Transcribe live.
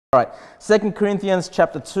All right, 2 Corinthians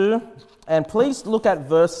chapter 2, and please look at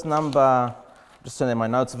verse number, just turning in my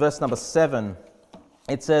notes, verse number 7.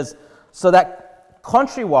 It says, "So that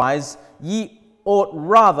contrariwise ye ought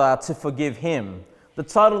rather to forgive him." The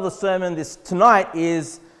title of the sermon tonight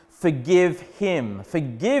is Forgive Him.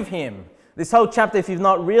 Forgive Him. This whole chapter, if you've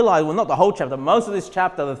not realized, well, not the whole chapter, most of this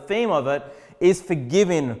chapter, the theme of it is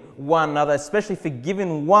forgiving one another, especially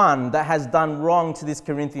forgiving one that has done wrong to this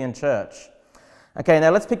Corinthian church. Okay, now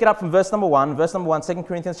let's pick it up from verse number 1. Verse number 1, 2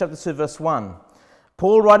 Corinthians chapter 2, verse 1.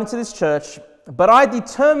 Paul writing to this church, "But I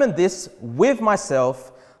determined this with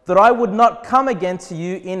myself, that I would not come again to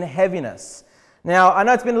you in heaviness." Now, I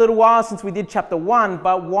know it's been a little while since we did chapter 1,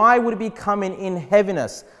 but why would it be coming in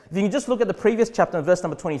heaviness? If you can just look at the previous chapter, verse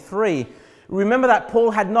number 23, remember that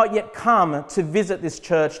Paul had not yet come to visit this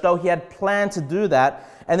church, though he had planned to do that.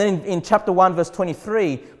 And then in chapter 1, verse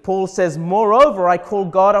 23, Paul says, "Moreover, I call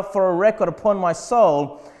God up for a record upon my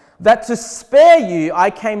soul, that to spare you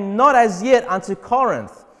I came not as yet unto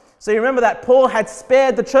Corinth." So you remember that Paul had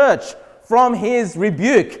spared the church from his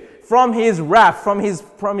rebuke, from his wrath, from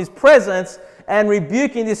his presence, and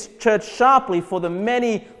rebuking this church sharply for the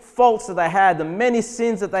many faults that they had, the many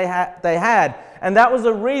sins that they had. And that was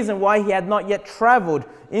the reason why he had not yet traveled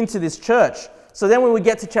into this church. So then when we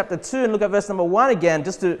get to chapter 2 and look at verse number 1 again,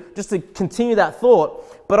 just to continue that thought,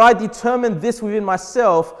 "But I determined this within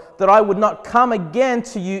myself, that I would not come again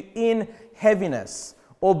to you in heaviness,"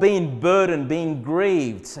 or being burdened, being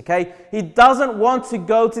grieved, okay? He doesn't want to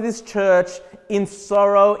go to this church in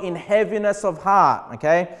sorrow, in heaviness of heart,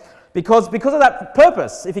 okay? Because of that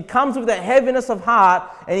purpose. If he comes with that heaviness of heart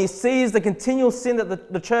and he sees the continual sin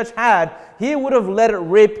that the church had, he would have let it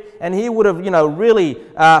rip and he would have, really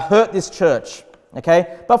hurt this church. Okay?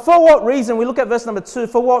 But for what reason? We look at verse number 2.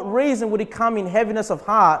 For what reason would he come in heaviness of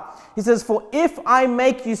heart? He says, "For if I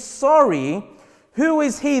make you sorry, who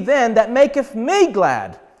is he then that maketh me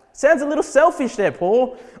glad?" Sounds a little selfish there,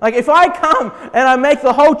 Paul. Like, if I come and I make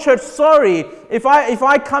the whole church sorry, if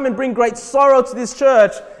I come and bring great sorrow to this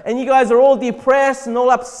church, and you guys are all depressed and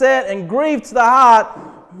all upset and grieved to the heart,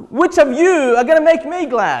 which of you are going to make me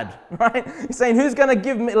glad? Right? He's saying, who's going to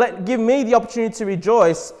give me the opportunity to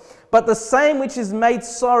rejoice? But the same which is made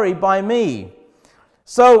sorry by me.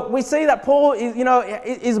 So we see that Paul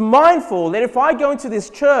is mindful that if I go into this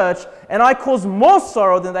church and I cause more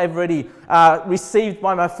sorrow than they've already received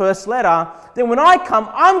by my first letter, then when I come,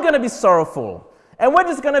 I'm going to be sorrowful. And we're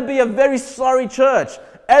just going to be a very sorry church.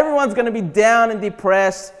 Everyone's going to be down and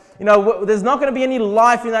depressed. There's not going to be any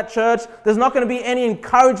life in that church. There's not going to be any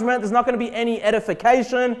encouragement. There's not going to be any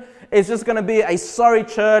edification. It's just going to be a sorry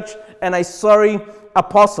church and a sorry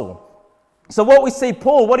apostle. So what we see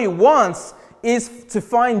Paul, what he wants is to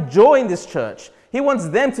find joy in this church. He wants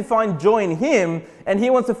them to find joy in him, and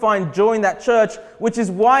he wants to find joy in that church, which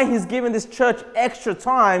is why he's given this church extra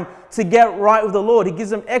time to get right with the Lord. He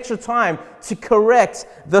gives them extra time to correct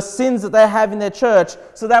the sins that they have in their church,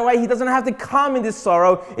 so that way he doesn't have to come in this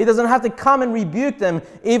sorrow. He doesn't have to come and rebuke them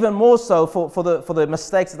even more so for the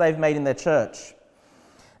mistakes that they've made in their church.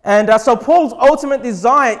 And so Paul's ultimate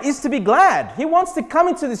desire is to be glad. He wants to come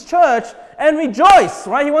into this church and rejoice,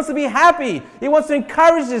 right? He wants to be happy. He wants to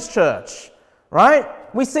encourage this church, right?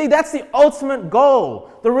 We see that's the ultimate goal.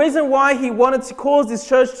 The reason why he wanted to cause this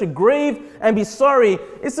church to grieve and be sorry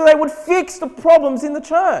is so they would fix the problems in the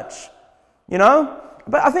church,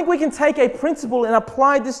 But I think we can take a principle and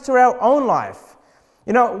apply this to our own life.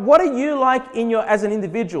 What are you like as an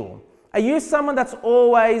individual? Are you someone that's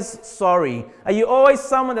always sorry? Are you always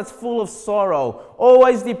someone that's full of sorrow,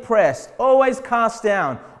 always depressed, always cast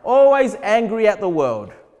down, always angry at the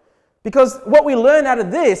world? Because what we learn out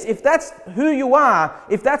of this, if that's who you are,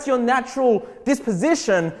 if that's your natural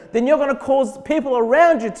disposition, then you're going to cause people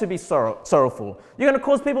around you to be sorrowful. You're going to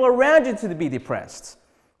cause people around you to be depressed.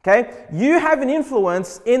 Okay? You have an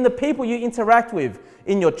influence in the people you interact with,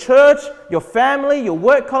 in your church, your family, your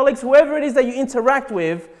work colleagues, whoever it is that you interact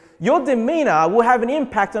with. Your demeanor will have an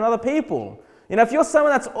impact on other people. If you're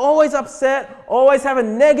someone that's always upset, always have a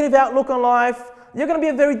negative outlook on life, you're going to be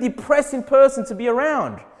a very depressing person to be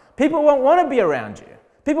around. People won't want to be around you.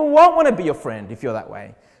 People won't want to be your friend if you're that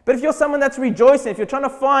way. But if you're someone that's rejoicing, if you're trying to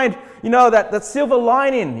find, that silver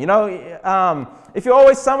lining, if you're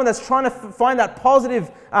always someone that's trying to find that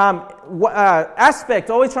positive aspect,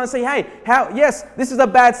 always trying to say, hey, yes, this is a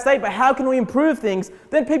bad state, but how can we improve things?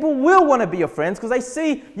 Then people will want to be your friends because they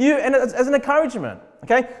see you as an encouragement.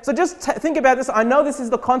 Okay? So just think about this. I know this is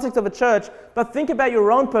the context of a church, but think about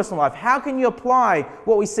your own personal life. How can you apply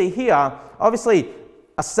what we see here? Obviously,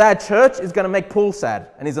 a sad church is going to make Paul sad,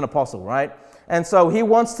 and he's an apostle, right? And so he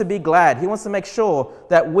wants to be glad. He wants to make sure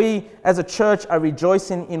that we as a church are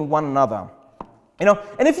rejoicing in one another.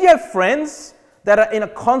 And if you have friends that are in a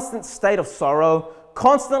constant state of sorrow,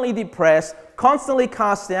 constantly depressed, constantly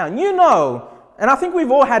cast down, and I think we've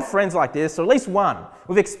all had friends like this, or at least one,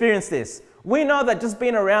 we've experienced this. We know that just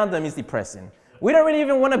being around them is depressing. We don't really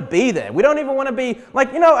even want to be there. We don't even want to be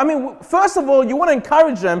first of all, you want to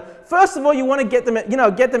encourage them. First of all, you want to get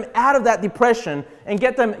them out of that depression and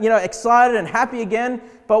get them, excited and happy again.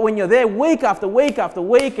 But when you're there week after week after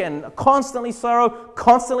week and constantly sorrow,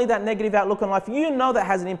 constantly that negative outlook on life, that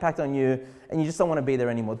has an impact on you and you just don't want to be there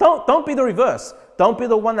anymore. Don't be the reverse. Don't be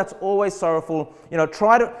the one that's always sorrowful. It's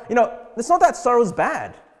not that sorrow is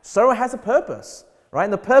bad. Sorrow has a purpose. Right?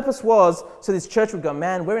 And the purpose was so this church would go,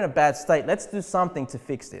 man, we're in a bad state. Let's do something to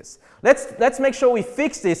fix this. Let's make sure we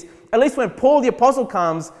fix this. At least when Paul the Apostle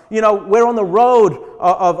comes, we're on the road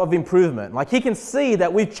of improvement. Like he can see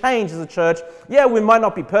that we've changed as a church. Yeah, we might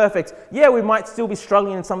not be perfect. Yeah, we might still be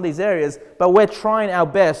struggling in some of these areas, but we're trying our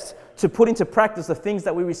best to put into practice the things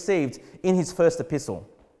that we received in his first epistle.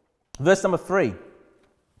 Verse number 3.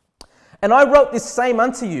 And I wrote this same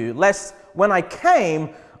unto you, lest when I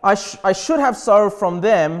came, I should have sorrow from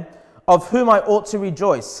them of whom I ought to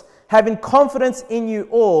rejoice, having confidence in you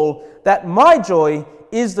all, that my joy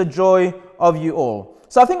is the joy of you all.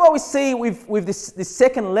 So I think what we see with this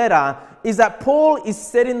second letter is that Paul is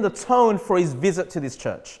setting the tone for his visit to this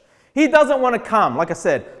church. He doesn't want to come, like I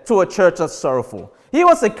said, to a church that's sorrowful. He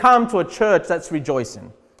wants to come to a church that's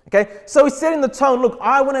rejoicing. Okay, so he's setting the tone. Look,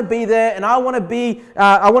 I want to be there, and I want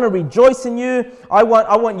to rejoice in you. I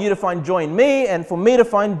want you to find joy in me, and for me to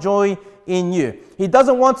find joy in you. He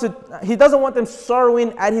doesn't want them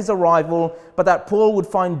sorrowing at his arrival, but that Paul would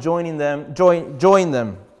find joy in them,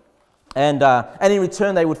 and in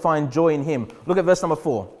return they would find joy in him. Look at verse number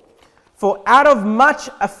 4. For out of much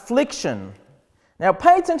affliction. Now,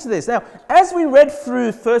 pay attention to this. Now, as we read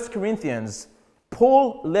through 1 Corinthians,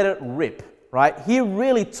 Paul let it rip. Right? He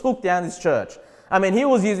really took down this church. I mean, he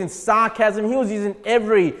was using sarcasm. He was using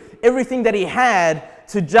everything that he had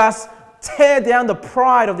to just tear down the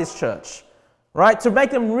pride of this church. Right? To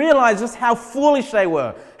make them realize just how foolish they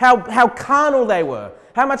were, how carnal they were,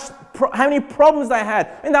 how many problems they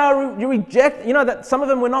had. And they were that some of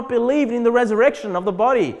them were not believing in the resurrection of the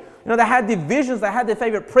body. They had divisions, they had their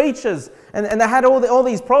favorite preachers, and they had all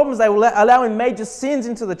these problems. They were allowing major sins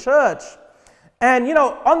into the church. And,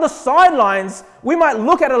 on the sidelines, we might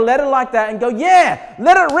look at a letter like that and go, yeah,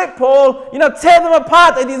 let it rip, Paul. Tear them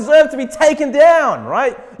apart. They deserve to be taken down,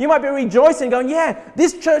 right? You might be rejoicing, going, yeah,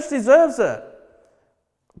 this church deserves it.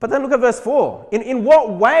 But then look at verse 4. In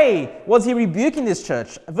what way was he rebuking this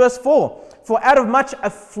church? Verse 4, for out of much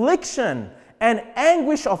affliction and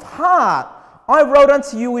anguish of heart, I wrote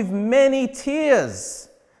unto you with many tears.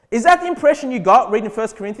 Is that the impression you got reading 1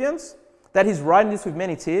 Corinthians? That he's writing this with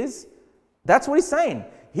many tears? That's what he's saying.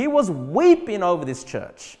 He was weeping over this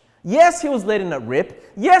church. Yes, he was letting it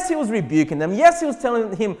rip. Yes, he was rebuking them. Yes, he was telling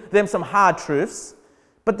them some hard truths.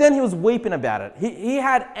 But then he was weeping about it. He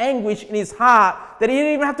had anguish in his heart that he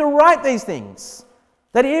didn't even have to write these things.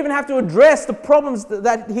 That he didn't even have to address the problems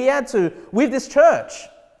that he had to with this church.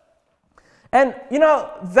 And,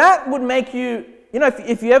 that would make you,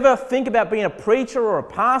 if you ever think about being a preacher or a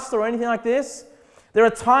pastor or anything like this, there are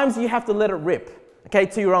times you have to let it rip. Okay,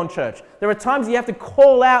 to your own church. There are times you have to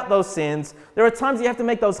call out those sins. There are times you have to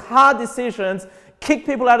make those hard decisions, kick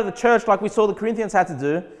people out of the church like we saw the Corinthians had to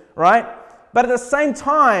do, right? But at the same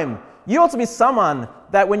time, you ought to be someone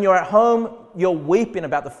that when you're at home, you're weeping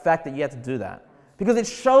about the fact that you had to do that. Because it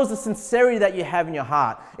shows the sincerity that you have in your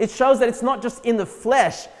heart. It shows that it's not just in the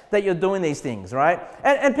flesh that you're doing these things, right?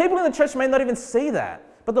 And people in the church may not even see that.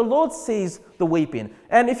 But the Lord sees the weeping.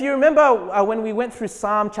 And if you remember when we went through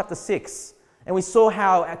Psalm chapter 6, and we saw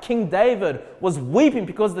how King David was weeping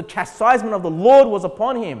because the chastisement of the Lord was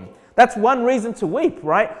upon him. That's one reason to weep,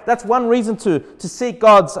 right? That's one reason to seek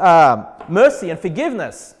God's mercy and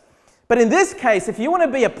forgiveness. But in this case, if you want to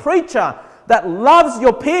be a preacher that loves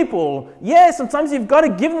your people, yeah, sometimes you've got to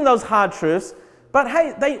give them those hard truths. But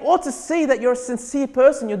hey, they ought to see that you're a sincere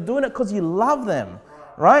person. You're doing it because you love them,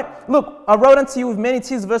 right? Look, I wrote unto you with many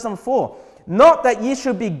tears, verse number 4. Not that ye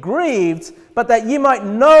should be grieved, but that ye might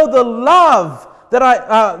know the love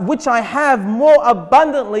that which I have more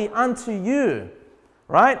abundantly unto you.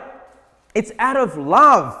 Right? It's out of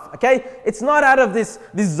love. Okay? It's not out of this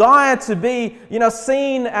desire to be,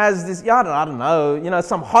 seen as this, I don't know,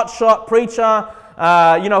 some hotshot preacher,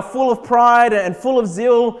 full of pride and full of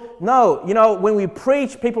zeal. No, when we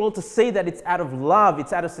preach, people ought to see that it's out of love.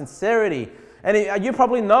 It's out of sincerity. And you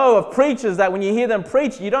probably know of preachers that when you hear them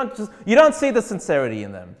preach, you don't see the sincerity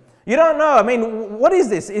in them. You don't know. I mean, what is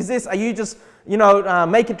this? Are you just, trying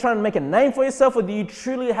to make a name for yourself, or do you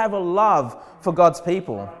truly have a love for God's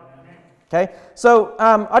people? Okay, so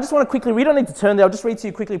I just want to quickly, we don't need to turn there, I'll just read to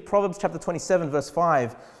you quickly Proverbs chapter 27, verse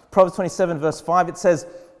 5. Proverbs 27, verse 5, it says,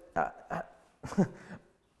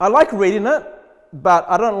 I like reading it, but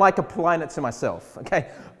I don't like applying it to myself. Okay,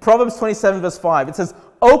 Proverbs 27, verse 5, it says,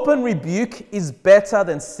 open rebuke is better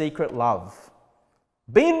than secret love.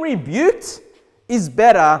 Being rebuked is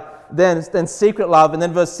better than secret love. And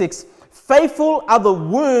then verse 6, faithful are the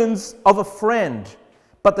wounds of a friend,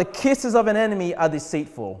 but the kisses of an enemy are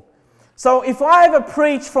deceitful. So if I ever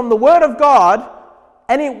preach from the Word of God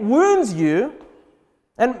and it wounds you,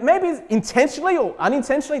 and maybe intentionally or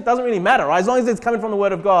unintentionally, it doesn't really matter, right? As long as it's coming from the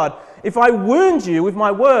Word of God. If I wound you with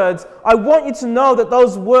my words, I want you to know that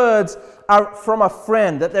those words are from a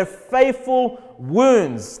friend, that they're faithful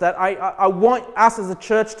wounds that I want us as a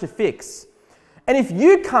church to fix. And if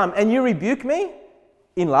you come and you rebuke me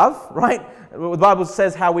in love, right? The Bible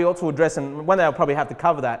says how we ought to address, and one day I'll probably have to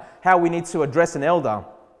cover that, how we need to address an elder.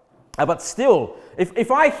 But still,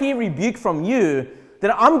 if I hear rebuke from you,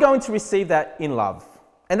 then I'm going to receive that in love.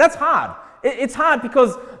 And that's hard. It's hard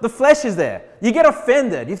because the flesh is there. You get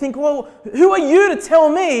offended. You think, well, who are you to tell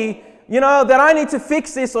me, that I need to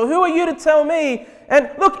fix this? Or who are you to tell me? And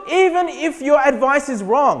look, even if your advice is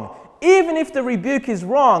wrong, even if the rebuke is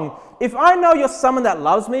wrong, if I know you're someone that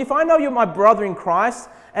loves me, if I know you're my brother in Christ,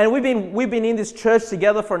 and we've been in this church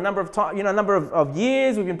together for a number of time, a number of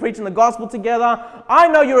years. We've been preaching the gospel together. I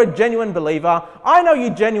know you're a genuine believer. I know you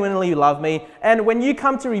genuinely love me. And when you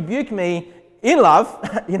come to rebuke me in love,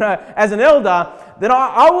 as an elder, then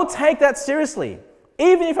I will take that seriously.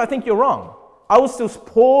 Even if I think you're wrong, I will still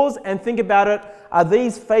pause and think about it. Are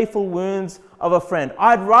these faithful wounds of a friend?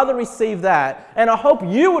 I'd rather receive that, and I hope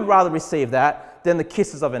you would rather receive that than the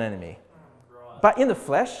kisses of an enemy. Right. But in the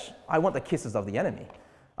flesh, I want the kisses of the enemy.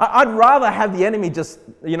 I'd rather have the enemy just,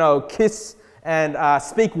 kiss and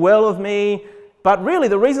speak well of me. But really,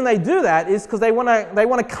 the reason they do that is because they want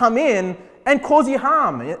to come in and cause you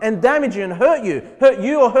harm and damage you and hurt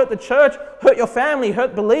you or hurt the church, hurt your family,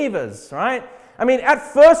 hurt believers, right? I mean, at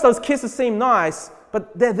first those kisses seem nice,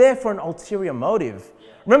 but they're there for an ulterior motive.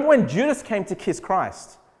 Yeah. Remember when Judas came to kiss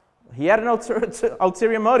Christ? He had an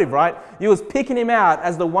ulterior motive, right? He was picking him out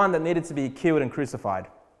as the one that needed to be killed and crucified.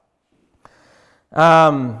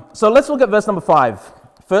 So let's look at verse number 5.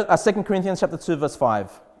 2 Corinthians chapter 2, verse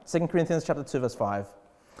 5. 2 Corinthians chapter 2, verse 5.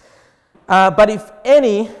 But if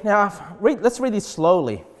any, now let's read this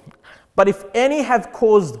slowly. But if any have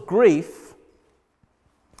caused grief,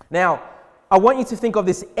 now I want you to think of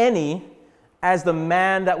this any as the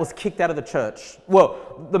man that was kicked out of the church.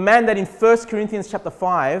 Well, the man that in 1 Corinthians chapter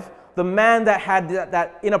 5, the man that had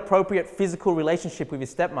that inappropriate physical relationship with his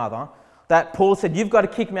stepmother, that Paul said, you've got to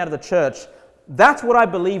kick him out of the church. That's what I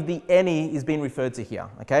believe the any is being referred to here,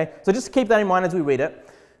 okay? So just keep that in mind as we read it.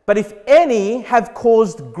 But if any have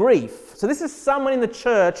caused grief, so this is someone in the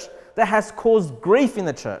church that has caused grief in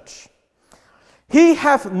the church. He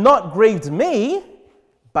hath not grieved me,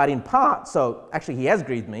 but in part, so actually he has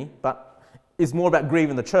grieved me, but it's more about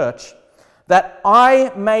grieving the church, that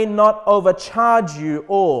I may not overcharge you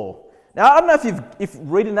all. Now, I don't know if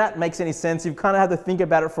reading that makes any sense. You've kind of had to think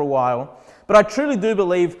about it for a while. But I truly do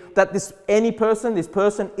believe that this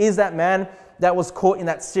person is that man that was caught in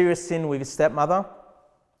that serious sin with his stepmother.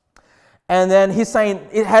 And then he's saying,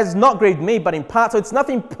 it has not grieved me, but in part. So it's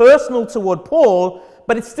nothing personal toward Paul,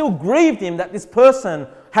 but it still grieved him that this person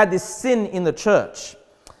had this sin in the church.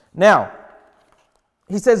 Now,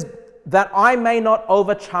 he says, that I may not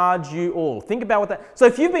overcharge you all. Think about what that... So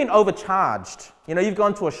if you've been overcharged, you've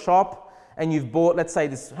gone to a shop and you've bought, let's say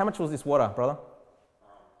this... How much was this water, brother?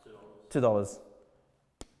 $2.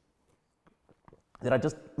 Did I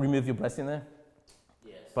just remove your blessing there?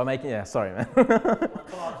 Yes. By making... Yeah, sorry, man.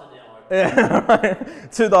 Yeah, right.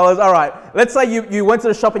 $2. All right. Let's say you went to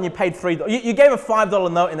the shop and you paid $3. You gave a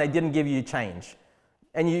 $5 note and they didn't give you change.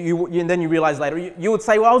 And and then you realize later, you would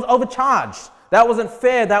say, well, I was overcharged. That wasn't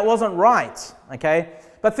fair. That wasn't right. Okay?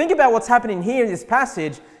 But think about what's happening here in this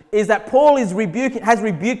passage is that Paul has rebuked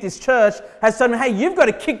this church, has said, hey, you've got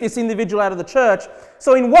to kick this individual out of the church.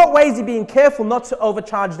 So in what way is he being careful not to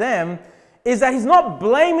overcharge them? Is that he's not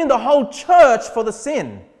blaming the whole church for the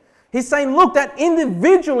sin. He's saying, look, that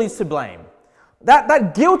individual is to blame.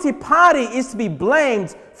 That guilty party is to be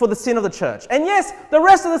blamed for the sin of the church. And yes, the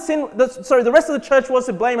rest of the church was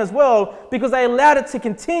to blame as well because they allowed it to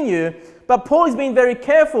continue. But Paul is being very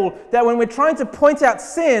careful that when we're trying to point out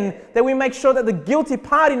sin, that we make sure that the guilty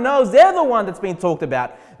party knows they're the one that's being talked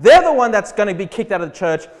about. They're the one that's going to be kicked out of the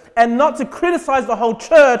church, and not to criticize the whole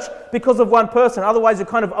church because of one person. Otherwise, you're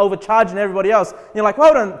kind of overcharging everybody else. You're like,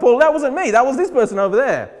 hold on, Paul, that wasn't me. That was this person over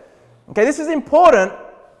there. Okay, this is important.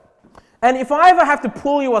 And if I ever have to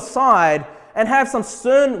pull you aside and have some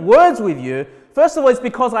stern words with you, first of all, it's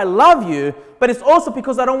because I love you, but it's also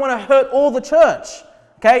because I don't want to hurt all the church.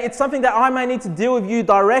 Okay, it's something that I may need to deal with you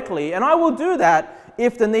directly, and I will do that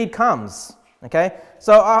if the need comes. Okay,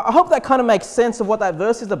 so I hope that kind of makes sense of what that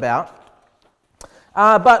verse is about.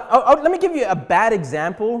 But let me give you a bad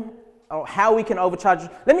example of how we can overcharge.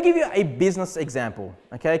 Let me give you a business example,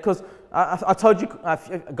 okay? Because I told you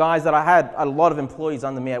guys that I had a lot of employees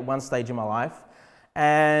under me at one stage in my life.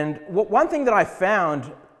 And one thing that I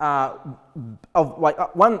found,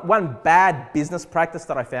 one bad business practice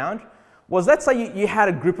that I found was, let's say you had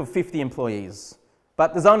a group of 50 employees,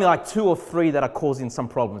 but there's only like 2 or 3 that are causing some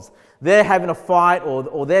problems. They're having a fight,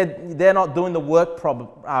 or they're not doing the work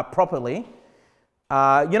properly.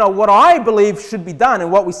 What I believe should be done, and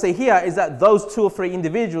what we see here, is that those 2 or 3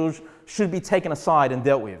 individuals should be taken aside and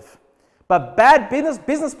dealt with. But bad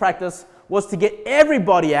business practice was to get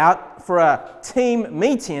everybody out for a team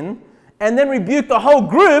meeting and then rebuke the whole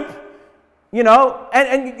group, and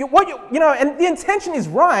the intention is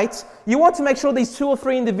right. You want to make sure these 2 or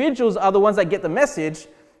 3 individuals are the ones that get the message,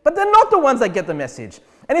 but they're not the ones that get the message.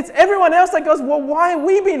 And it's everyone else that goes, well, why are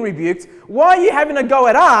we being rebuked? Why are you having a go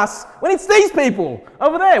at us when it's these people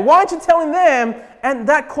over there? Why aren't you telling them? And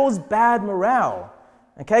that caused bad morale.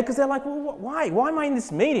 Okay, because they're like, well, why? Why am I in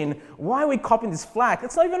this meeting? Why are we copying this flack?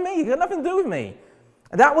 It's not even me. It's got nothing to do with me.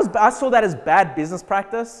 And I saw that as bad business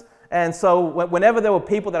practice. And so whenever there were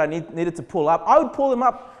people that I needed to pull up, I would pull them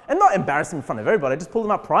up and not embarrass them in front of everybody. Just pull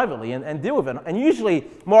them up privately and deal with it. And usually,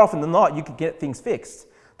 more often than not, you could get things fixed.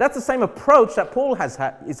 That's the same approach that Paul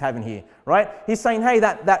is having here, right? He's saying, hey,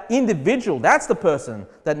 that individual, that's the person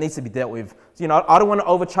that needs to be dealt with. So, I don't want to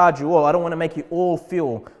overcharge you all. I don't want to make you all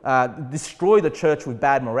feel, destroy the church with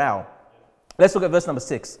bad morale. Let's look at verse number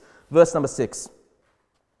 6. Verse number 6.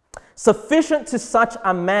 Sufficient to such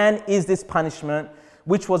a man is this punishment,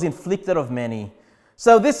 which was inflicted of many.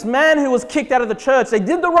 So this man who was kicked out of the church, they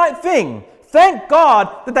did the right thing. Thank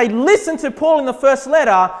God that they listened to Paul in the first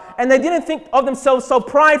letter, and they didn't think of themselves so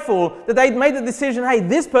prideful that they made the decision, hey,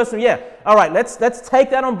 this person, all right, let's take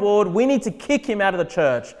that on board. We need to kick him out of the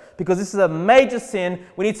church because this is a major sin.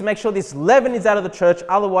 We need to make sure this leaven is out of the church,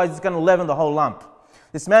 otherwise it's going to leaven the whole lump.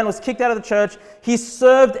 This man was kicked out of the church. He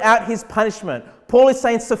served out his punishment. Paul is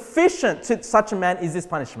saying sufficient to such a man is this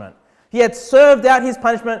punishment. He had served out his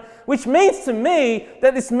punishment, which means to me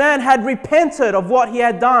that this man had repented of what he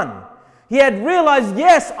had done. He had realized,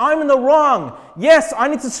 yes, I'm in the wrong. Yes, I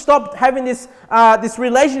need to stop having this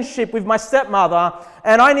relationship with my stepmother,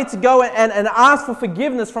 and I need to go and ask for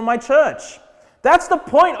forgiveness from my church. That's the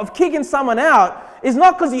point of kicking someone out. It's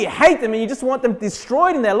not because you hate them and you just want them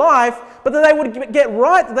destroyed in their life, but that they would get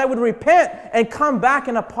right, that they would repent and come back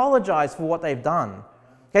and apologize for what they've done.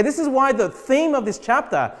 Okay, this is why the theme of this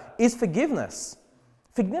chapter is forgiveness.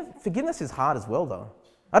 Forgiveness is hard as well, though.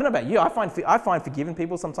 I don't know about you, I find forgiving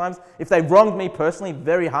people sometimes, if they wronged me personally,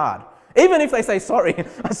 very hard. Even if they say sorry,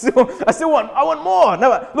 I want more. No,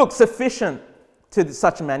 but look, sufficient to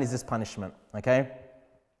such a man is this punishment, okay?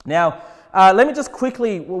 Now, let me just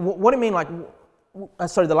quickly, what do you mean,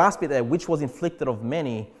 the last bit there, which was inflicted of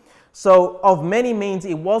many. So, of many means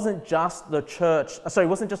it wasn't just the church, it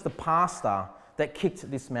wasn't just the pastor that kicked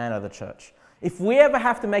this man out of the church. If we ever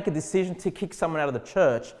have to make a decision to kick someone out of the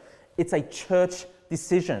church, it's a church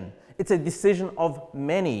decision. It's a decision of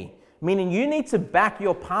many, meaning you need to back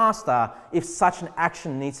your pastor if such an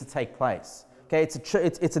action needs to take place. Okay,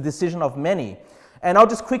 it's a decision of many. And I'll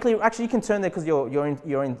just quickly, actually you can turn there because you're in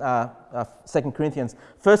 2 Corinthians.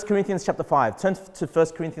 1 Corinthians chapter 5. Turn to 1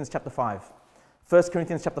 Corinthians chapter 5. 1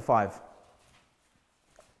 Corinthians chapter 5.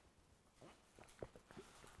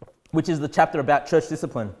 Which is the chapter about church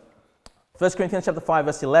discipline. 1 Corinthians chapter 5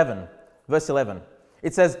 verse 11. Verse 11.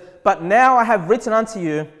 It says, but now I have written unto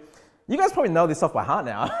you. You guys probably know this off by heart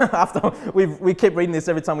now. After we keep reading this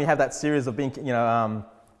every time we have that series of being,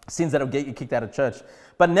 sins that will get you kicked out of church.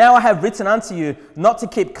 But now I have written unto you not to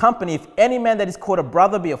keep company if any man that is called a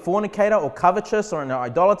brother be a fornicator or covetous or an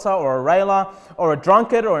idolater or a railer or a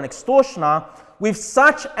drunkard or an extortioner. With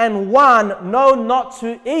such an one know not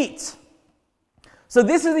to eat. So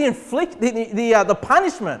this is the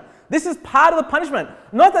punishment. This is part of the punishment.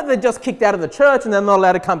 Not that they're just kicked out of the church and they're not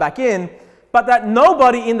allowed to come back in. but that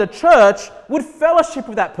nobody in the church would fellowship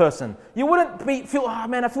with that person. You wouldn't feel, oh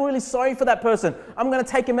man, I feel really sorry for that person. I'm going to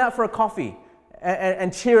take him out for a coffee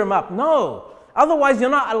and cheer him up. No. Otherwise, you're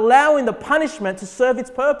not allowing the punishment to serve its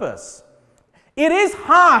purpose. It is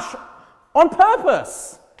harsh on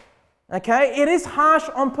purpose. Okay? It is harsh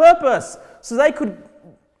on purpose. So they could,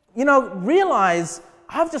 realize,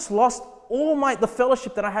 I've just lost all the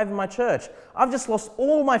fellowship that I have in my church. I've just lost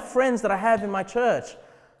all my friends that I have in my church.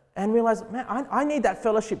 And realize, man, I need that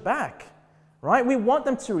fellowship back. Right? We want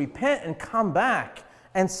them to repent and come back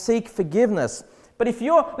and seek forgiveness. But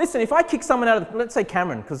if I kick someone out of, let's say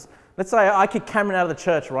Cameron, because let's say I kick Cameron out of the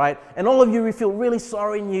church, right? And all of you feel really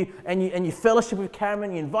sorry, and you fellowship with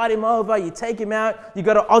Cameron, you invite him over, you take him out, you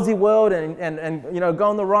go to Aussie World and go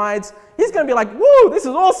on the rides. He's going to be like, woo, this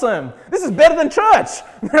is awesome. This is better than church.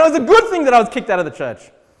 It was a good thing that I was kicked out of the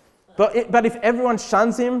church. But if everyone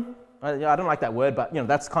shuns him, I don't like that word, but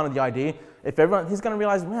that's kind of the idea. If everyone, he's going to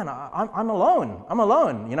realize, man, I'm alone. I'm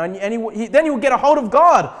alone. Then he will get a hold of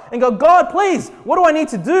God and go, God, please, what do I need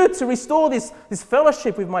to do to restore this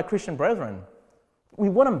fellowship with my Christian brethren? We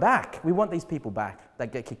want them back. We want these people back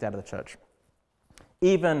that get kicked out of the church,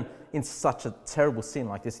 even in such a terrible sin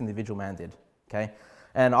like this individual man did. Okay,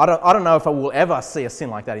 and I don't know if I will ever see a sin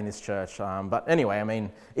like that in this church. But anyway,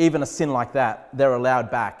 even a sin like that, they're allowed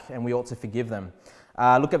back, and we ought to forgive them.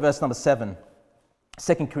 Look at verse number 7.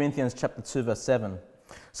 2 Corinthians chapter 2, verse 7.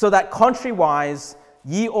 So that contrariwise,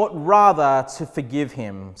 ye ought rather to forgive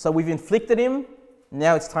him. So we've inflicted him,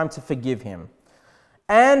 now it's time to forgive him.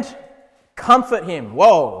 And comfort him.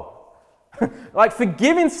 Whoa! Like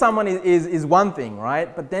forgiving someone is one thing,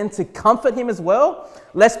 right? But then to comfort him as well,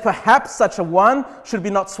 lest perhaps such a one should be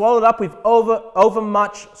not swallowed up with over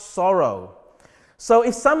much sorrow. So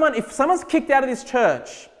if someone's kicked out of this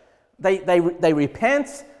church, they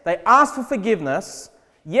repent, they ask for forgiveness.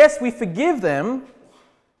 Yes, we forgive them,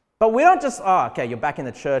 but we don't just, okay, you're back in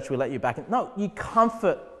the church, we let you back in. No, you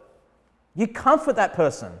comfort that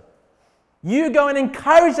person. You go and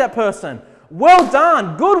encourage that person. Well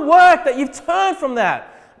done, good work that you've turned from that.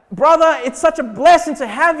 Brother, it's such a blessing to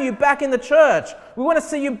have you back in the church. We want to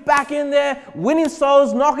see you back in there, winning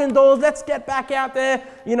souls, knocking doors. Let's get back out there.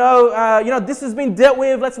 This has been dealt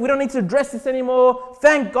with. We don't need to address this anymore.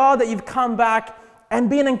 Thank God that you've come back, and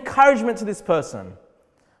be an encouragement to this person.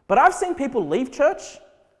 But I've seen people leave church,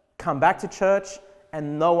 come back to church,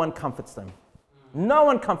 and no one comforts them. No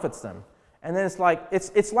one comforts them. And then it's like they're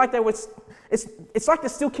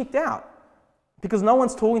still kicked out because no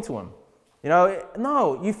one's talking to them.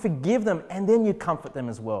 No, you forgive them and then you comfort them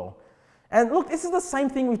as well. And look, this is the same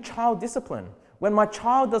thing with child discipline. When my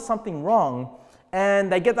child does something wrong and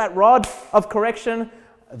they get that rod of correction,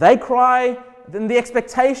 they cry, then the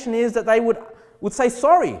expectation is that they would say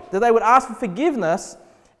sorry, that they would ask for forgiveness,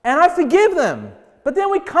 and I forgive them. But then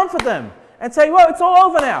we comfort them and say, well, it's all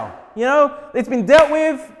over now. It's been dealt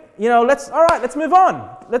with. Let's move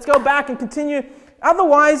on. Let's go back and continue.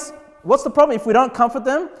 Otherwise, what's the problem? If we don't comfort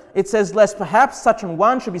them, it says, lest perhaps such an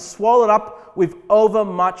one should be swallowed up with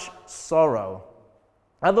overmuch sorrow.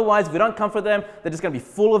 Otherwise, if we don't comfort them, they're just going to be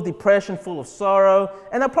full of depression, full of sorrow,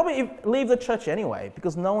 and they'll probably leave the church anyway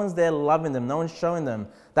because no one's there loving them, no one's showing them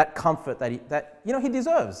that comfort that he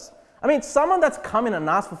deserves. Someone that's come in and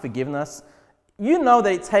asked for forgiveness, that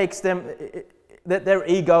it takes them, that their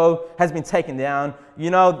ego has been taken down.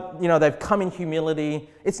 They've come in humility.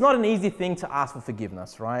 It's not an easy thing to ask for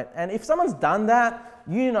forgiveness, right? And if someone's done that,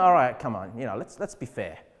 all right, come on, let's be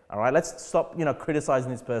fair. All right, let's stop,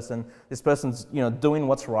 criticizing this person. This person's, doing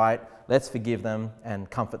what's right. Let's forgive them and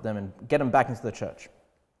comfort them and get them back into the church.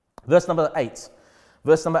 Verse number 8.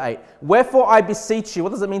 Wherefore I beseech you. What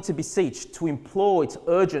does it mean to beseech? To implore. It's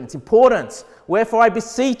urgent. It's important. Wherefore I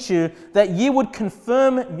beseech you that ye would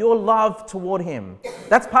confirm your love toward him.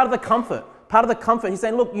 That's part of the comfort. Part of the comfort. He's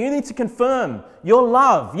saying, look, you need to confirm your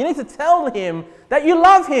love. You need to tell him that you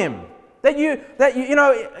love him. That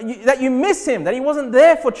you miss him, that he wasn't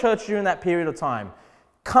there for church during that period of time.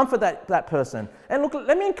 Comfort that person. And look,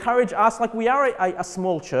 let me encourage us, like we are a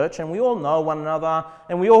small church and we all know one another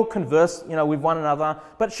and we all converse, with one another.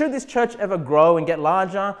 But should this church ever grow and get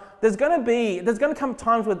larger, there's going to come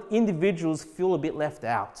times where individuals feel a bit left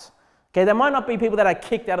out. Okay, there might not be people that are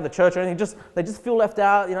kicked out of the church or anything, they just feel left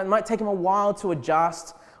out. It might take them a while to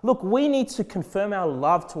adjust. Look, we need to confirm our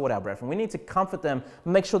love toward our brethren. We need to comfort them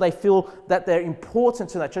and make sure they feel that they're important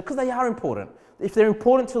to that church, because they are important. If they're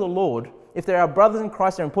important to the Lord, if they're our brothers in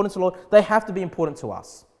Christ, they're important to the Lord, they have to be important to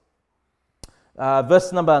us.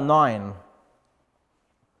 Verse number 9.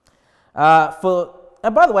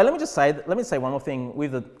 And by the way, let me say one more thing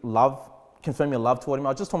with the love, confirm your love toward him. I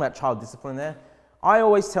was just talking about child discipline there. I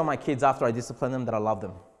always tell my kids after I discipline them that I love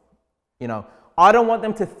them. You know, I don't want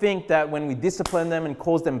them to think that when we discipline them and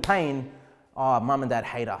cause them pain, oh, mum and dad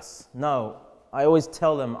hate us. No, I always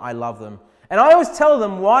tell them I love them. And I always tell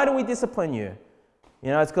them, why do we discipline you? You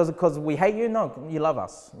know, it's because we hate you? No, you love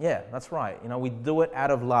us. Yeah, that's right. You know, we do it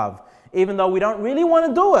out of love. Even though we don't really want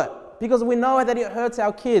to do it, because we know that it hurts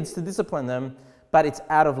our kids to discipline them, but it's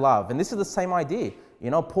out of love. And this is the same idea. You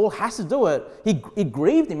know, Paul has to do it. It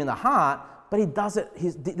grieved him in the heart, but he does it.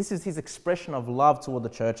 This is his expression of love toward the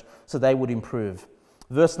church, so they would improve.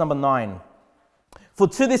 Verse number 9. For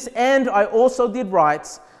to this end I also did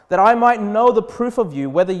write, that I might know the proof of you,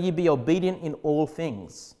 whether ye be obedient in all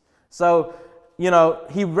things. So, you know,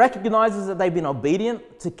 he recognizes that they've been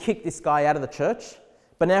obedient to kick this guy out of the church,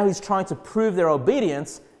 but now he's trying to prove their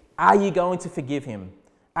obedience. Are you going to forgive him?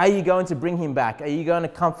 Are you going to bring him back? Are you going to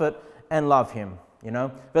comfort and love him? You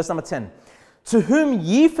know, verse number 10. To whom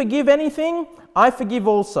ye forgive anything, I forgive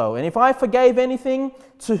also. And if I forgave anything,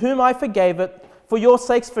 to whom I forgave it, for your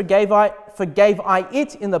sakes forgave I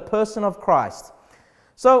it in the person of Christ.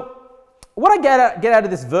 So, what I get out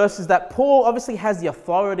of this verse is that Paul obviously has the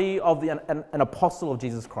authority of an apostle of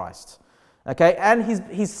Jesus Christ. Okay, and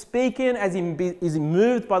he's speaking as he is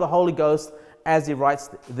moved by the Holy Ghost as he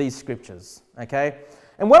writes these scriptures. Okay,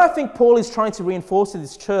 and what I think Paul is trying to reinforce to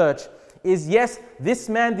this church is, yes, this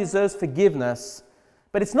man deserves forgiveness,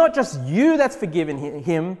 but it's not just you that's forgiven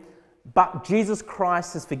him, but Jesus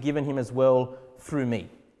Christ has forgiven him as well through me.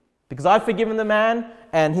 Because I've forgiven the man,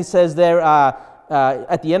 and he says there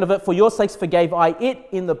at the end of it, for your sakes forgave I it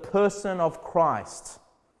in the person of Christ.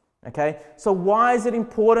 Okay, so why is it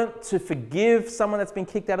important to forgive someone that's been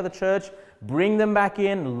kicked out of the church, bring them back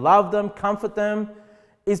in, love them, comfort them?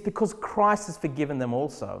 Is because Christ has forgiven them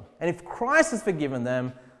also. And if Christ has forgiven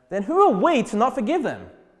them, then who are we to not forgive them?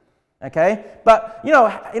 Okay, but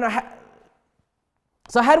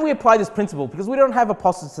so how do we apply this principle? Because we don't have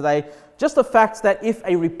apostles today. Just the fact that if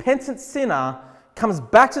a repentant sinner comes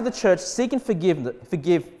back to the church seeking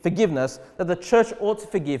forgiveness, that the church ought to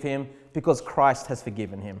forgive him because Christ has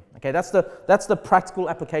forgiven him. Okay, that's the practical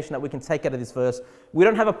application that we can take out of this verse. We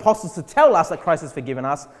don't have apostles to tell us that Christ has forgiven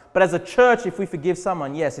us, but as a church, if we forgive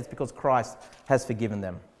someone, yes, it's because Christ has forgiven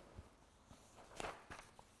them.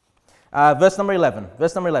 Verse number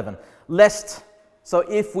 11. So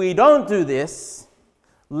if we don't do this,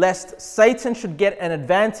 lest Satan should get an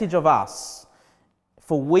advantage of us,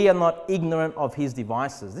 for we are not ignorant of his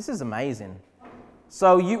devices. This is amazing.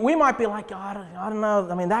 So we might be like, I don't know.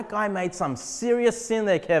 I mean, that guy made some serious sin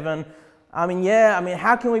there, Kevin.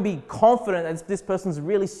 How can we be confident that this person's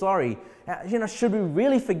really sorry? Should we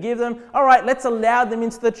really forgive them? All right, let's allow them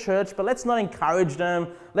into the church, but let's not encourage them.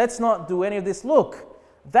 Let's not do any of this. Look,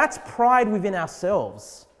 that's pride within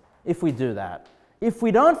ourselves if we do that. If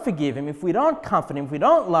we don't forgive him, if we don't comfort him, if we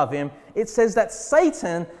don't love him, it says that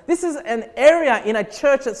Satan, this is an area in a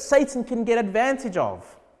church that Satan can get advantage of.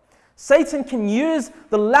 Satan can use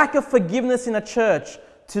the lack of forgiveness in a church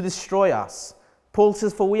to destroy us. Paul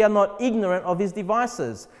says, for we are not ignorant of his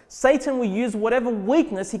devices. Satan will use whatever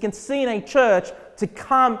weakness he can see in a church to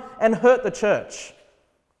come and hurt the church.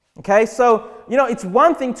 Okay, so, it's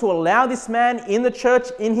one thing to allow this man in the church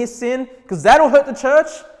in his sin, because that'll hurt the church.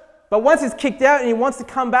 But once he's kicked out and he wants to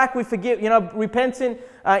come back with repenting,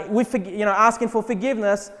 asking for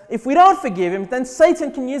forgiveness, if we don't forgive him, then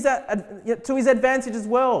Satan can use that to his advantage as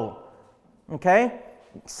well. Okay?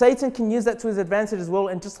 Satan can use that to his advantage as well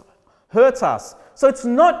and just hurt us. So it's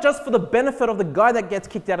not just for the benefit of the guy that gets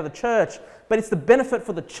kicked out of the church, but it's the benefit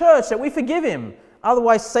for the church that we forgive him.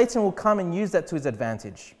 Otherwise, Satan will come and use that to his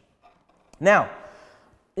advantage. Now,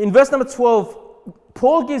 in verse number 12,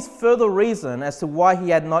 Paul gives further reason as to why he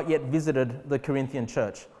had not yet visited the Corinthian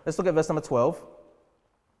church. Let's look at verse number 12.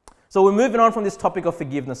 So we're moving on from this topic of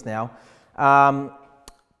forgiveness now.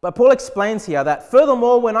 But Paul explains here that,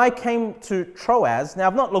 furthermore, when I came to Troas, now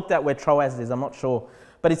I've not looked at where Troas is, I'm not sure,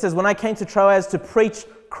 but it says, when I came to Troas to preach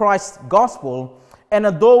Christ's gospel, and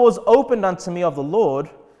a door was opened unto me of the Lord,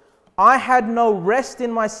 I had no rest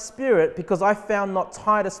in my spirit because I found not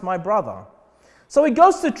Titus my brother. So he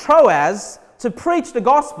goes to Troas to preach the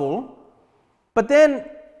gospel, but then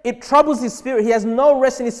it troubles his spirit. He has no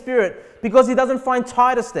rest in his spirit because he doesn't find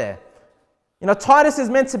Titus there. Titus is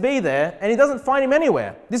meant to be there, and he doesn't find him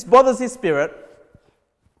anywhere. This bothers his spirit.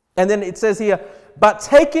 And then it says here, but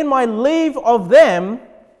taking my leave of them,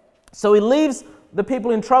 so he leaves the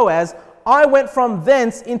people in Troas, I went from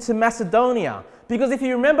thence into Macedonia. Because if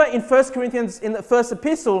you remember in 1 Corinthians, in the first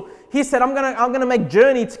epistle, he said, I'm going to make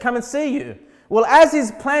journey to come and see you. Well, as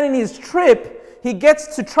he's planning his trip, he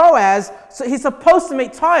gets to Troas, so he's supposed to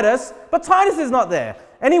meet Titus, but Titus is not there.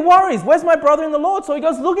 And he worries, where's my brother in the Lord? So he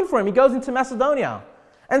goes looking for him. He goes into Macedonia.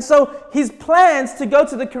 And so his plans to go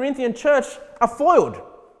to the Corinthian church are foiled,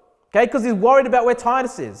 okay, because he's worried about where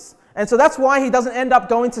Titus is. And so that's why he doesn't end up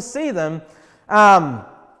going to see them. Now,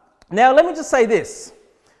 let me just say this,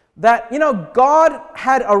 that, God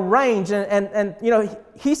had arranged, and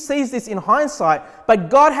he sees this in hindsight, but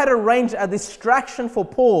God had arranged a distraction for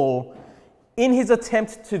Paul in his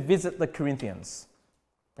attempt to visit the Corinthians.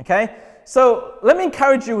 Okay? So let me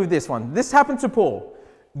encourage you with this one. This happened to Paul.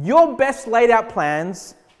 Your best laid out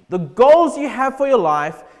plans, the goals you have for your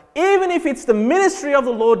life, even if it's the ministry of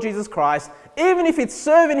the Lord Jesus Christ, even if it's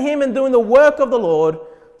serving Him and doing the work of the Lord,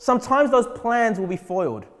 sometimes those plans will be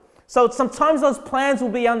foiled. So sometimes those plans will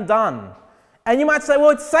be undone. And you might say,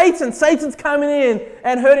 well, it's Satan. Satan's coming in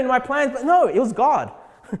and hurting my plans. But no, it was God.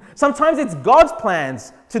 Sometimes it's God's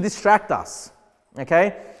plans to distract us.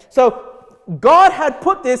 Okay? So God had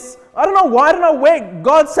put this, I don't know why, I don't know where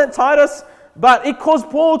God sent Titus, but it caused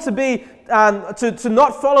Paul to be to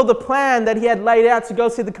not follow the plan that he had laid out to go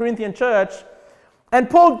see the Corinthian church. And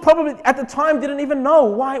Paul probably at the time didn't even know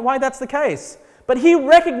why that's the case. But he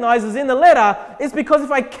recognizes in the letter, it's because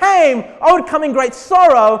if I came, I would come in great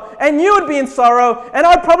sorrow, and you would be in sorrow, and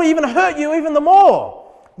I'd probably even hurt you even the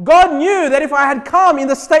more. God knew that if I had come in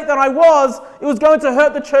the state that I was, it was going to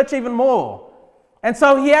hurt the church even more. And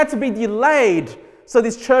so he had to be delayed so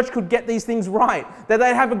this church could get these things right, that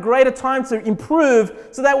they'd have a greater time to improve,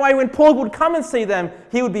 so that way when Paul would come and see them,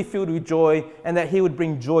 he would be filled with joy, and that he would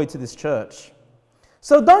bring joy to this church.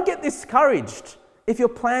 So don't get discouraged if your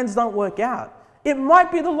plans don't work out. It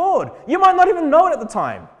might be the Lord. You might not even know it at the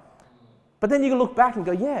time. But then you can look back and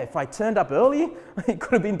go, yeah, if I turned up early, it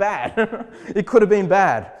could have been bad. It could have been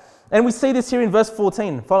bad. And we see this here in verse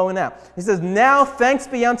 14, following that. He says, now thanks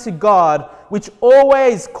be unto God, which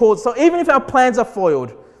always causes, so even if our plans are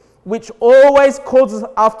foiled, which always causes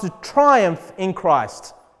us to triumph in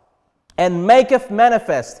Christ, and maketh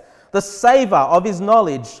manifest the savour of his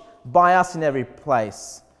knowledge by us in every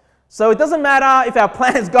place. So it doesn't matter if our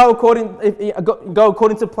plans go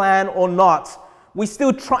according to plan or not. We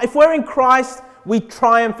still try. If we're in Christ, we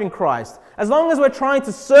triumph in Christ. As long as we're trying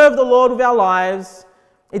to serve the Lord with our lives,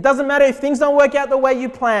 it doesn't matter if things don't work out the way you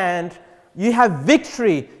planned, you have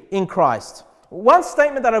victory in Christ. One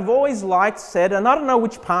statement that I've always liked said, and I don't know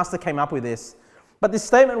which pastor came up with this, but this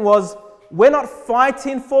statement was, we're not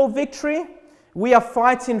fighting for victory, we are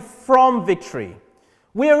fighting from victory.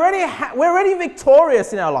 We're already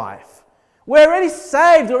victorious in our life. We're already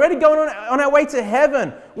saved. We're already going on our way to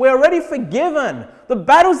heaven. We're already forgiven. The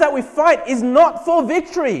battles that we fight is not for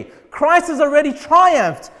victory. Christ has already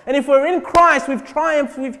triumphed. And if we're in Christ, we've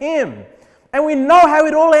triumphed with Him. And we know how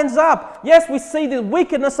it all ends up. Yes, we see the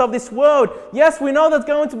wickedness of this world. Yes, we know there's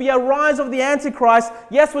going to be a rise of the Antichrist.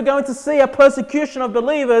 Yes, we're going to see a persecution of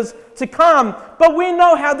believers to come. But we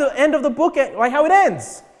know how the end of the book, how it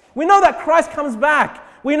ends. We know that Christ comes back.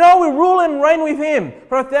 We know we rule and reign with Him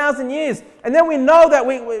for 1,000 years. And then we know that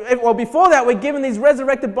before that, we're given these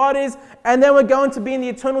resurrected bodies, and then we're going to be in the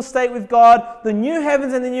eternal state with God, the new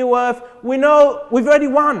heavens and the new earth. We know we've already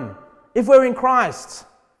won if we're in Christ.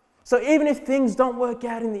 So even if things don't work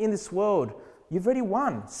out in this world, you've already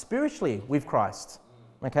won spiritually with Christ.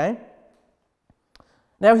 Okay?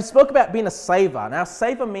 Now, he spoke about being a savor. Now,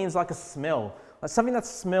 savor means like a smell, like something that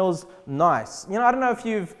smells nice. I don't know if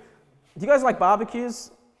do you guys like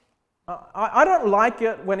barbecues? I don't like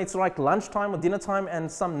it when it's like lunchtime or dinner time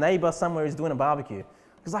and some neighbor somewhere is doing a barbecue,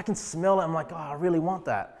 because I can smell it. I'm like, oh, I really want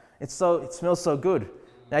that. It smells so good.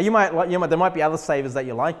 Now there might be other savors that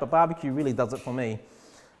you like, but barbecue really does it for me.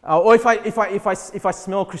 Or if I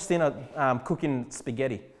smell Christina cooking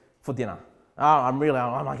spaghetti for dinner, I'm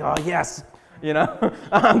like, oh yes,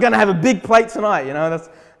 I'm gonna have a big plate tonight.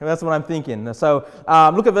 That's what I'm thinking. So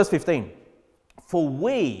look at verse 15. For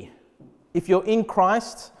we, if you're in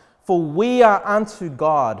Christ, for we are unto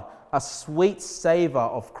God a sweet savour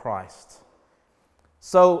of Christ.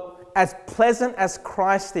 So as pleasant as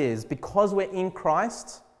Christ is, because we're in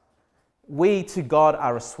Christ, we to God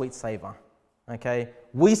are a sweet savour. Okay?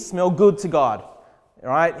 We smell good to God.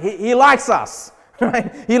 Right? He likes us.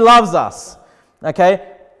 Right? He loves us.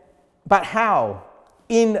 Okay? But how?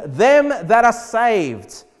 In them that are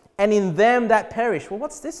saved and in them that perish. Well,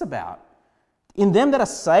 what's this about? In them that are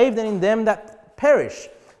saved and in them that perish.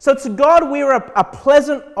 So to God, we are a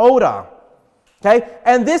pleasant odor. Okay?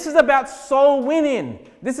 And this is about soul winning.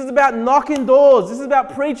 This is about knocking doors. This is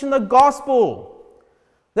about preaching the gospel.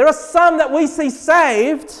 There are some that we see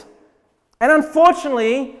saved, and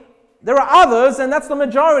unfortunately, there are others, and that's the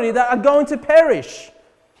majority, that are going to perish.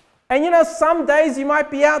 And some days you might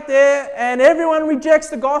be out there and everyone rejects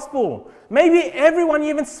the gospel. Maybe everyone you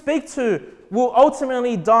even speak to will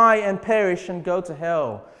ultimately die and perish and go to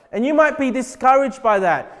hell. And you might be discouraged by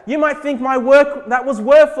that. You might think, my work, that was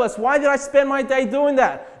worthless. Why did I spend my day doing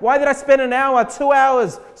that? Why did I spend an hour, 2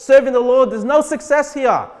 hours serving the Lord? There's no success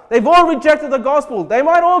here. They've all rejected the gospel. They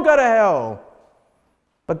might all go to hell.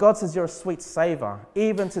 But God says you're a sweet savor,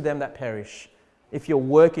 even to them that perish, if you're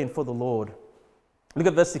working for the Lord. Look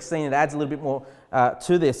at verse 16. It adds a little bit more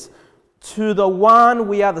to this. To the one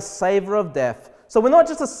we are the savor of death. So we're not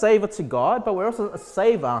just a savor to God, but we're also a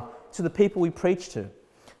savor to the people we preach to.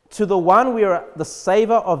 To the one we are the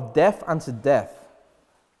savor of death unto death,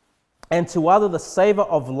 and to other the savor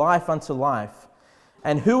of life unto life.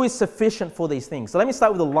 And who is sufficient for these things? So let me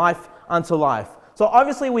start with the life unto life. So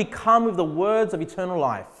obviously we come with the words of eternal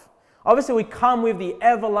life. Obviously we come with the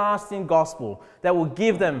everlasting gospel that will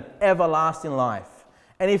give them everlasting life.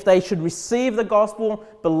 And if they should receive the gospel,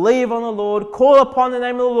 believe on the Lord, call upon the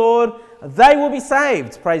name of the Lord, they will be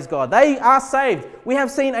saved. Praise God. They are saved. We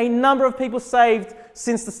have seen a number of people saved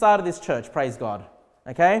since the start of this church. Praise God.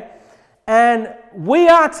 Okay? And we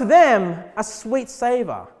are to them a sweet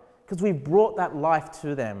savor because we brought that life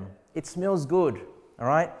to them. It smells good. All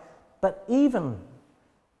right? But even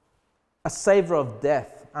a savor of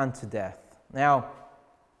death unto death. Now,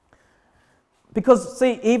 because,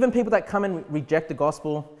 see, even people that come and reject the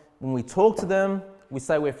gospel, when we talk to them, we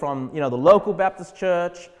say we're from, the local Baptist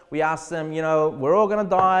church. We ask them, we're all going to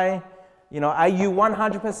die. Are you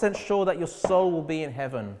 100% sure that your soul will be in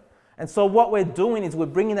heaven? And so what we're doing is we're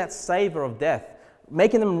bringing that savor of death,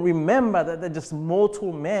 making them remember that they're just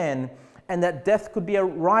mortal men and that death could be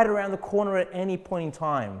right around the corner at any point in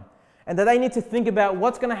time. And that they need to think about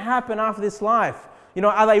what's going to happen after this life.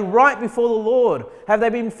 Are they right before the Lord? Have they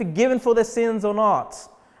been forgiven for their sins or not?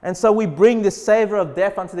 And so we bring this savor of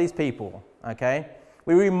death unto these people, okay?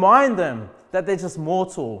 We remind them that they're just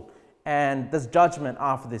mortal and there's judgment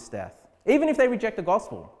after this death, even if they reject the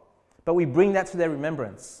gospel. But we bring that to their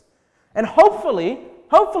remembrance. And hopefully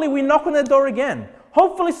we knock on their door again.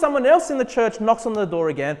 Hopefully someone else in the church knocks on the door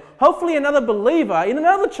again. Hopefully another believer in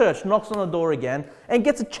another church knocks on the door again and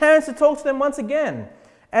gets a chance to talk to them once again.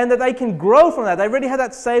 And that they can grow from that. They already had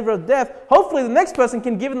that savor of death. Hopefully the next person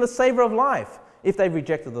can give them the savor of life if they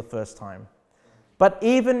rejected the first time. But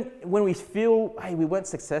even when we feel, hey, we weren't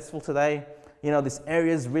successful today, this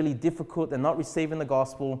area is really difficult, they're not receiving the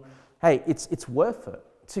gospel, hey, it's worth it.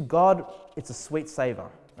 To God, it's a sweet savor,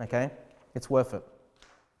 okay? It's worth it.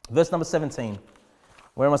 Verse number 17.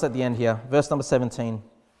 We're almost at the end here. Verse number 17.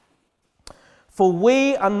 For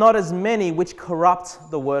we are not as many which corrupt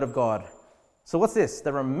the word of God. So what's this?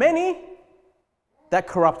 There are many that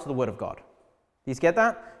corrupt the word of God. Do you get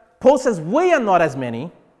that? Paul says we are not as many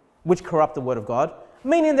which corrupt the word of God,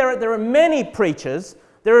 meaning there are many preachers,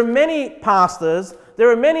 there are many pastors, there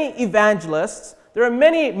are many evangelists, there are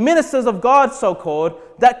many ministers of God, so-called,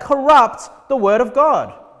 that corrupt the word of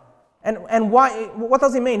God. And why? What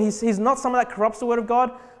does he mean? He's not someone that corrupts the word of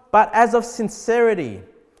God, but as of sincerity.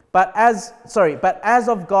 But as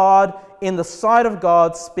of God, in the sight of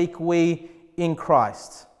God, speak we in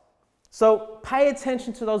Christ. So pay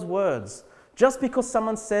attention to those words. Just because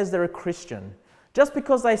someone says they're a Christian, just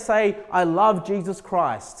because they say, I love Jesus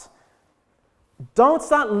Christ, don't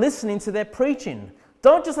start listening to their preaching.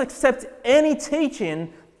 Don't just accept any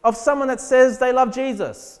teaching of someone that says they love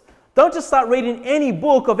Jesus. Don't just start reading any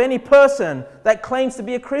book of any person that claims to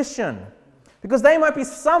be a Christian. Because they might be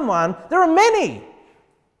someone, there are many.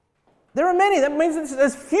 That means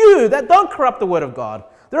there's few that don't corrupt the word of God.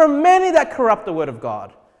 There are many that corrupt the word of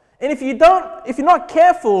God. And if you're not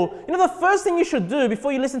careful, the first thing you should do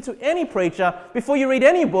before you listen to any preacher, before you read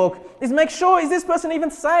any book, is make sure, is this person even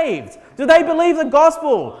saved? Do they believe the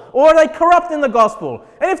gospel? Or are they corrupt in the gospel?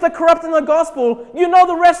 And if they're corrupt in the gospel,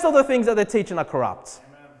 the rest of the things that they're teaching are corrupt.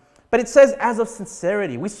 Amen. But it says, as of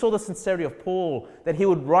sincerity. We saw the sincerity of Paul, that he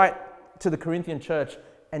would write to the Corinthian church,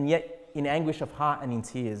 and yet in anguish of heart and in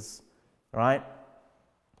tears. Right?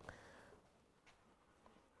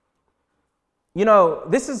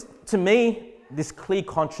 This is, to me, this clear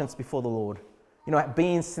conscience before the Lord.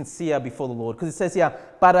 Being sincere before the Lord. Because it says here,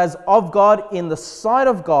 but as of God, in the sight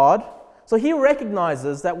of God. So he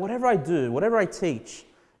recognizes that whatever I do, whatever I teach,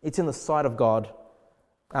 it's in the sight of God.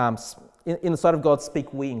 In the sight of God,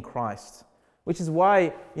 speak we in Christ. Which is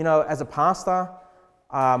why, as a pastor,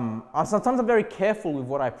 sometimes I'm very careful with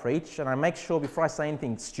what I preach, and I make sure before I say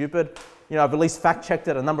anything stupid, I've at least fact-checked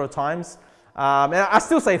it a number of times. And I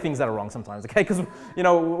still say things that are wrong sometimes, okay? Because,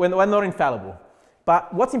 we're not infallible.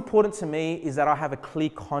 But what's important to me is that I have a clear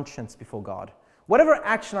conscience before God. Whatever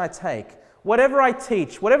action I take, whatever I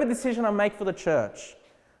teach, whatever decision I make for the church,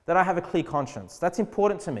 that I have a clear conscience. That's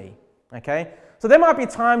important to me, okay? So there might be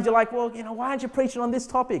times you're like, well, why aren't you preaching on this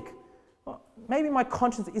topic? Well, maybe my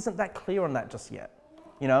conscience isn't that clear on that just yet.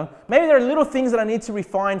 Maybe there are little things that I need to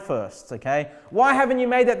refine first, okay? Why haven't you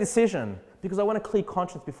made that decision? Because I want a clear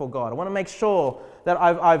conscience before God. I want to make sure that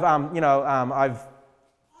I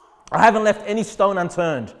haven't left any stone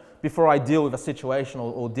unturned before I deal with a situation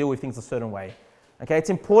or deal with things a certain way. Okay, it's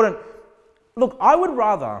important. Look, I would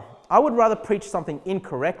rather preach something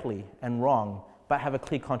incorrectly and wrong, but have a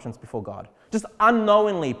clear conscience before God. Just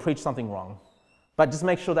unknowingly preach something wrong, but just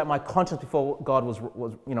make sure that my conscience before God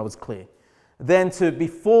was clear. Than to be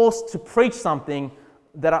forced to preach something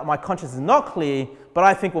that my conscience is not clear, but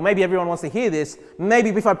I think, well, maybe everyone wants to hear this.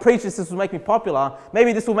 Maybe if I preach this will make me popular.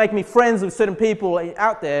 Maybe this will make me friends with certain people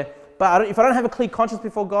out there. But if I don't have a clear conscience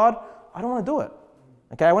before God, I don't want to do it.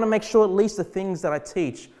 Okay, I want to make sure at least the things that I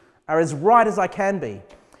teach are as right as I can be.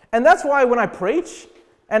 And that's why when I preach,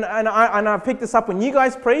 and I pick this up when you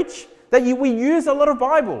guys preach, that we use a lot of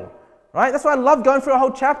Bible, right? That's why I love going through a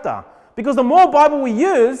whole chapter. Because the more Bible we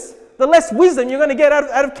use, the less wisdom you're going to get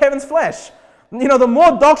out of Kevin's flesh. The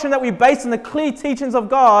more doctrine that we base on the clear teachings of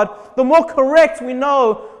God, the more correct we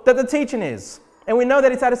know that the teaching is. And we know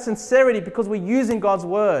that it's out of sincerity because we're using God's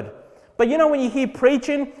word. But when you hear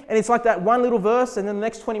preaching and it's like that one little verse and then the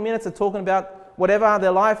next 20 minutes are talking about whatever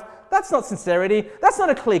their life, that's not sincerity. That's not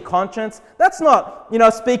a clear conscience. That's not,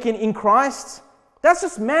 speaking in Christ. That's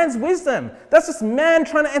just man's wisdom. That's just man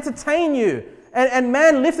trying to entertain you. And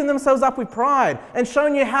man lifting themselves up with pride and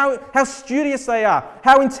showing you how studious they are,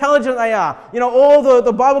 how intelligent they are. All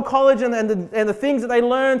the Bible college and the things that they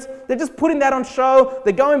learned, they're just putting that on show.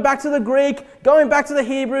 They're going back to the Greek, going back to the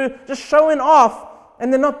Hebrew, just showing off.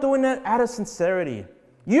 And they're not doing that out of sincerity.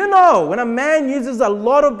 When a man uses a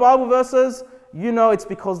lot of Bible verses, it's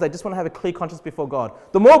because they just want to have a clear conscience before God.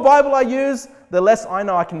 The more Bible I use, the less I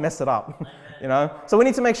know I can mess it up. So we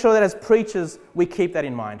need to make sure that as preachers, we keep that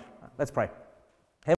in mind. Let's pray.